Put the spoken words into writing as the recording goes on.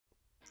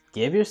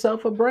Give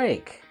yourself a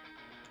break.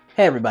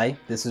 Hey everybody,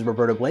 this is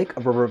Roberto Blake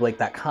of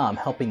RobertoBlake.com,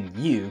 helping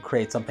you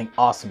create something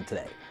awesome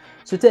today.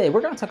 So today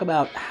we're going to talk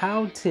about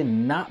how to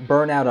not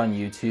burn out on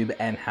YouTube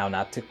and how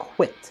not to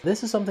quit.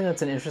 This is something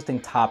that's an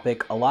interesting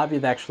topic. A lot of you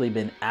have actually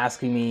been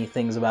asking me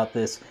things about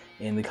this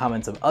in the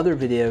comments of other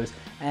videos,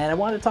 and I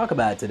want to talk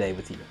about it today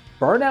with you.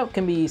 Burnout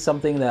can be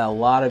something that a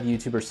lot of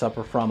YouTubers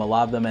suffer from. A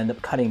lot of them end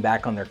up cutting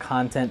back on their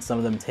content. Some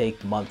of them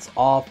take months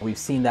off. We've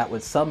seen that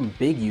with some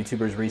big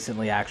YouTubers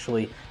recently,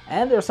 actually.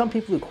 And there are some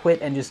people who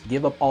quit and just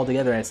give up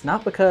altogether. And it's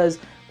not because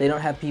they don't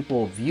have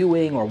people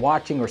viewing or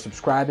watching or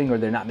subscribing or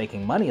they're not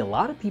making money. A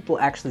lot of people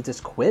actually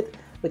just quit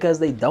because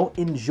they don't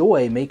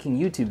enjoy making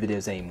YouTube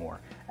videos anymore.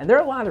 And there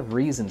are a lot of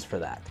reasons for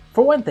that.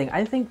 For one thing,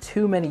 I think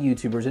too many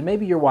YouTubers, and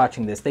maybe you're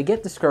watching this, they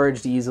get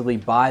discouraged easily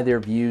by their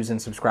views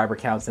and subscriber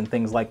counts and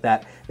things like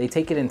that. They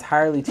take it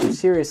entirely too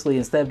seriously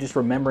instead of just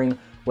remembering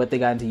what they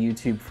got into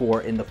YouTube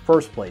for in the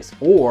first place.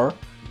 Or,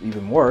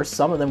 even worse,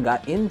 some of them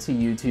got into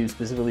YouTube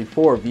specifically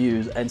for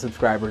views and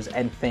subscribers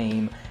and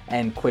fame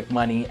and quick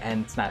money,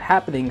 and it's not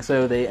happening,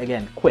 so they,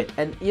 again, quit.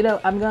 And, you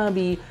know, I'm gonna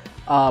be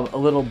a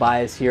little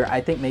biased here. I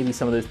think maybe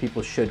some of those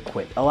people should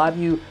quit. A lot of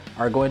you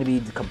are going to be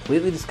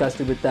completely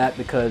disgusted with that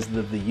because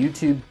of the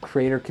YouTube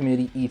creator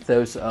community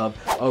ethos of,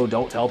 oh,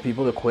 don't tell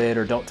people to quit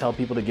or don't tell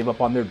people to give up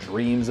on their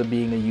dreams of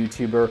being a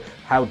YouTuber.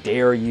 How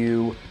dare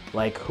you?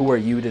 Like, who are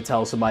you to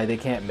tell somebody they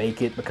can't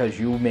make it because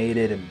you made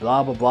it, and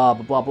blah, blah, blah,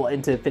 blah, blah, blah,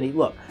 into infinity.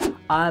 Look,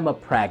 I'm a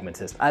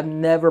pragmatist. I've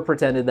never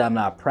pretended that I'm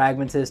not a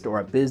pragmatist or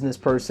a business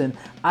person.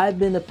 I've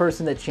been the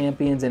person that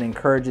champions and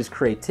encourages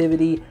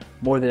creativity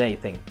more than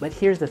anything. But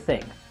here's the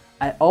thing.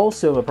 I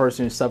also am a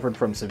person who suffered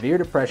from severe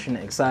depression,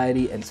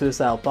 anxiety, and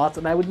suicidal thoughts,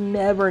 and I would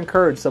never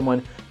encourage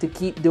someone to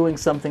keep doing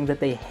something that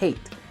they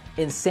hate.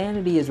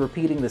 Insanity is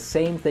repeating the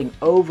same thing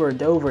over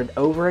and over and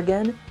over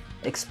again,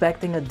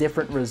 expecting a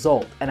different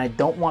result. And I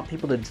don't want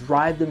people to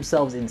drive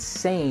themselves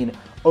insane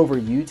over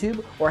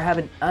YouTube or have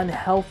an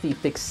unhealthy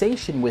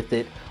fixation with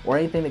it or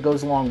anything that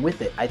goes along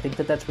with it. I think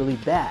that that's really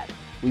bad.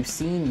 We've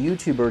seen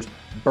YouTubers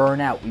burn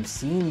out. We've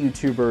seen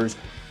YouTubers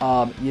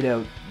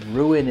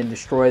ruin and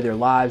destroy their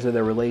lives or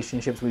their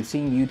relationships. We've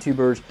seen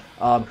YouTubers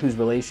whose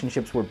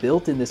relationships were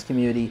built in this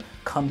community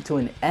come to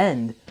an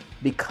end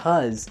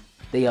because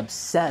they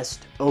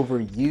obsessed over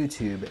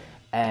YouTube,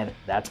 and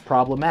that's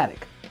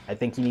problematic. I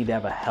think you need to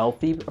have a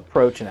healthy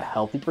approach and a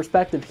healthy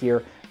perspective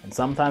here, and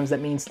sometimes that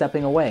means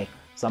stepping away.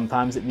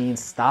 Sometimes it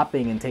means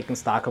stopping and taking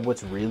stock of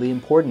what's really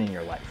important in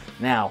your life.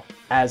 Now,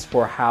 as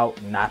for how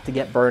not to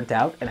get burnt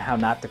out and how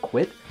not to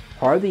quit,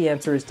 part of the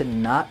answer is to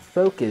not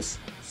focus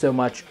so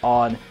much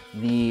on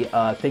the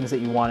things that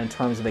you want in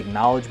terms of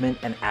acknowledgement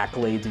and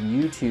accolades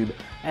in YouTube,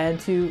 and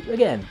to,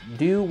 again,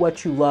 do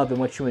what you love and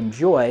what you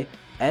enjoy,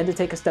 and to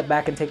take a step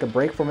back and take a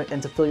break from it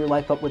and to fill your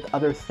life up with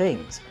other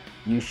things.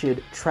 You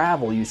should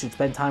travel, you should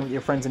spend time with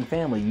your friends and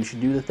family, you should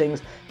do the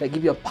things that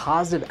give you a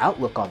positive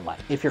outlook on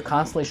life. If you're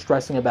constantly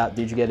stressing about,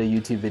 did you get a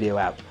YouTube video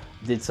out?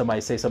 Did somebody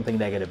say something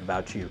negative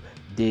about you?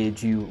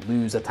 Did you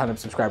lose a ton of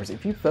subscribers?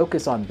 If you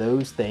focus on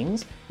those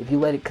things, if you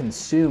let it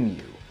consume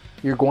you,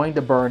 you're going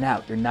to burn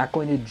out. You're not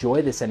going to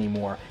enjoy this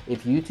anymore.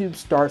 If YouTube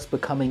starts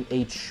becoming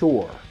a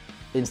chore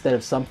instead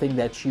of something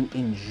that you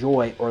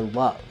enjoy or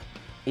love,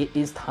 it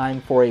is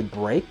time for a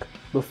break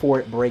before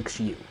it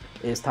breaks you.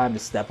 It is time to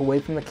step away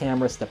from the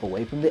camera, step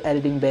away from the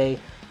editing bay,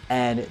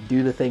 and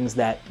do the things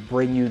that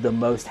bring you the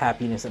most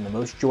happiness and the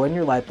most joy in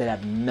your life that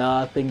have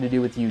nothing to do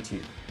with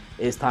YouTube.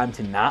 It is time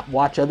to not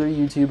watch other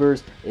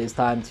YouTubers. It is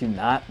time to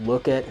not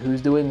look at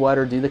who's doing what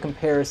or do the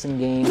comparison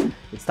game.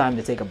 It's time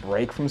to take a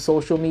break from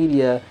social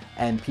media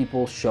and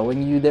people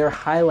showing you their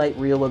highlight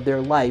reel of their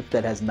life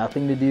that has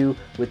nothing to do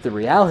with the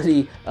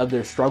reality of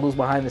their struggles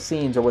behind the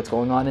scenes or what's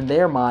going on in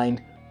their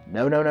mind.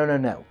 No, no, no, no,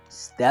 no.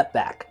 Step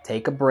back,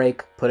 take a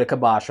break, put a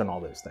kibosh on all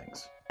those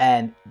things.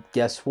 And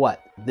guess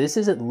what? This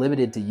isn't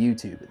limited to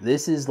YouTube.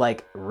 This is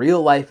like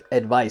real life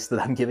advice that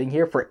I'm giving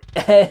here for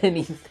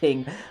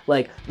anything.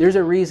 Like, there's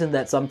a reason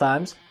that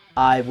sometimes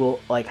I will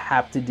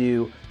have to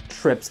do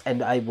trips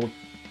and I will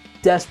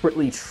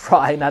desperately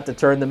try not to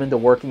turn them into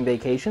working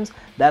vacations.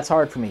 That's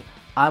hard for me.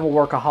 I'm a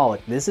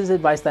workaholic. This is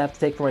advice that I have to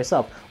take for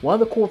myself. One of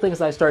the cool things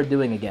that I started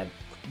doing again,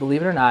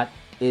 believe it or not,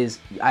 is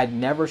I'd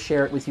never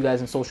share it with you guys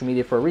on social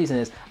media for a reason,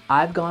 is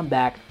I've gone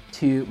back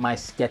to my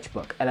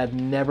sketchbook, and I've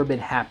never been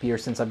happier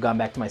since I've gone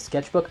back to my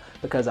sketchbook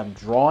because I'm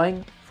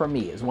drawing for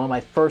me. It's one of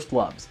my first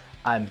loves.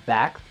 I'm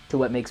back to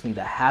what makes me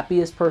the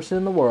happiest person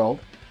in the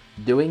world,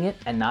 doing it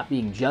and not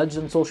being judged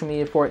on social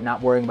media for it,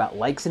 not worrying about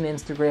likes on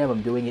Instagram.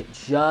 I'm doing it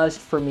just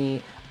for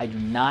me. I do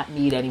not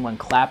need anyone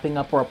clapping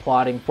up or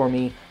applauding for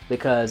me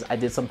because I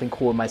did something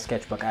cool in my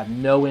sketchbook. I have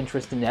no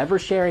interest in ever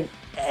sharing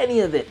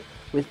any of it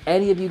with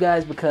any of you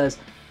guys because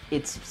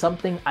it's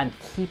something I'm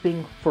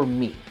keeping for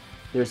me.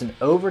 There's an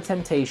over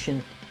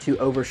temptation to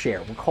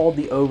overshare. We're called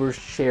the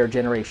overshare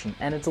generation,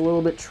 and it's a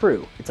little bit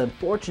true. It's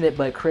unfortunate,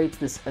 but it creates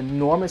this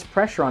enormous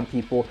pressure on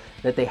people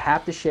that they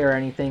have to share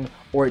anything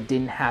or it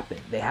didn't happen.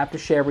 They have to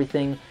share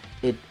everything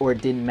or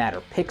it didn't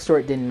matter. Pics or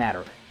it didn't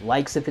matter.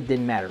 Likes if it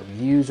didn't matter.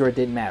 Views or it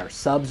didn't matter.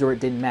 Subs or it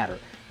didn't matter.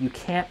 You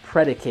can't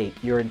predicate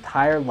your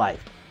entire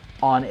life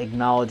on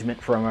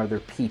acknowledgement from other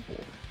people.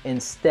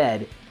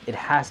 Instead, it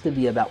has to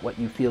be about what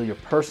you feel you're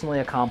personally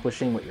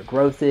accomplishing, what your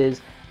growth is,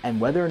 and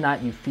whether or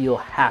not you feel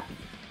happy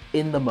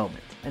in the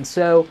moment. And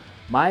so,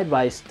 my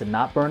advice to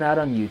not burn out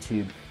on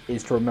YouTube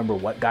is to remember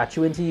what got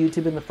you into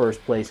YouTube in the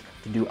first place,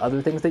 to do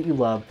other things that you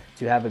love,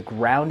 to have a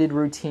grounded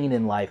routine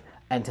in life,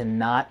 and to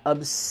not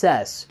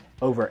obsess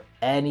over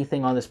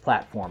anything on this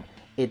platform.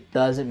 It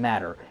doesn't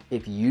matter.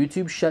 If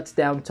YouTube shuts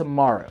down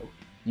tomorrow,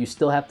 you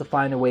still have to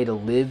find a way to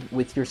live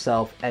with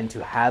yourself and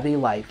to have a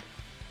life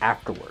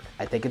afterward.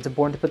 I think it's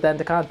important to put that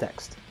into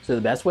context. So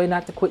the best way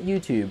not to quit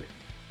YouTube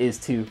is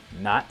to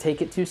not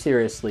take it too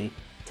seriously,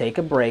 take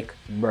a break,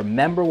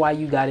 remember why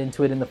you got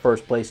into it in the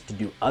first place, to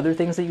do other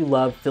things that you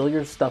love, fill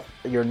your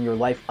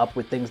life up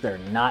with things that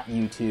are not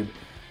YouTube,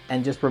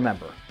 and just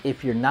remember,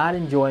 if you're not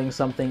enjoying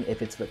something,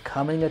 if it's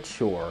becoming a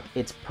chore,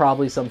 it's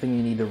probably something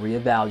you need to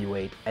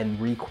reevaluate and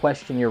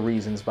re-question your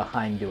reasons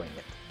behind doing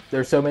it.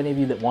 There's so many of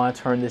you that want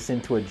to turn this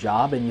into a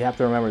job, and you have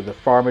to remember the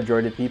far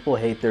majority of people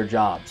hate their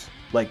jobs.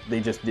 Like, they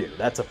just do.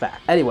 That's a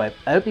fact. Anyway,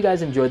 I hope you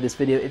guys enjoyed this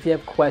video. If you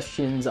have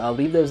questions,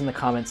 leave those in the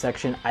comment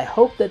section. I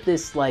hope that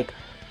this,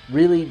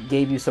 really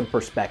gave you some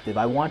perspective.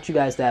 I want you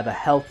guys to have a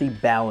healthy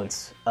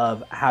balance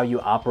of how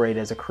you operate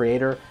as a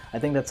creator. I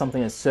think that's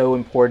something that's so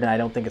important. I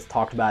don't think it's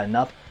talked about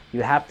enough.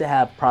 You have to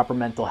have proper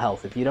mental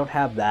health. If you don't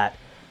have that,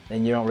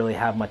 then you don't really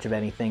have much of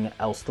anything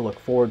else to look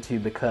forward to,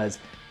 because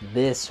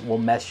this will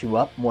mess you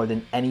up more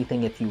than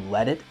anything if you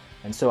let it.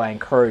 And so I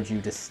encourage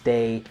you to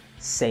stay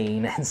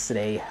sane and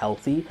stay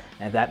healthy.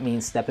 And if that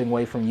means stepping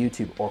away from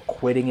YouTube or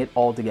quitting it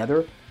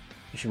altogether,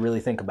 you should really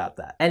think about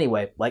that.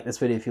 Anyway, like this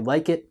video if you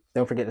like it.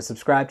 Don't forget to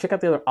subscribe. Check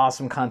out the other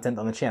awesome content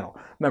on the channel.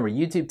 Remember,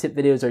 YouTube tip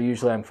videos are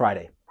usually on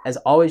Friday. As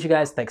always, you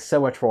guys, thanks so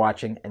much for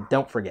watching, and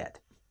don't forget,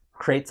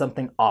 create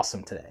something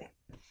awesome today.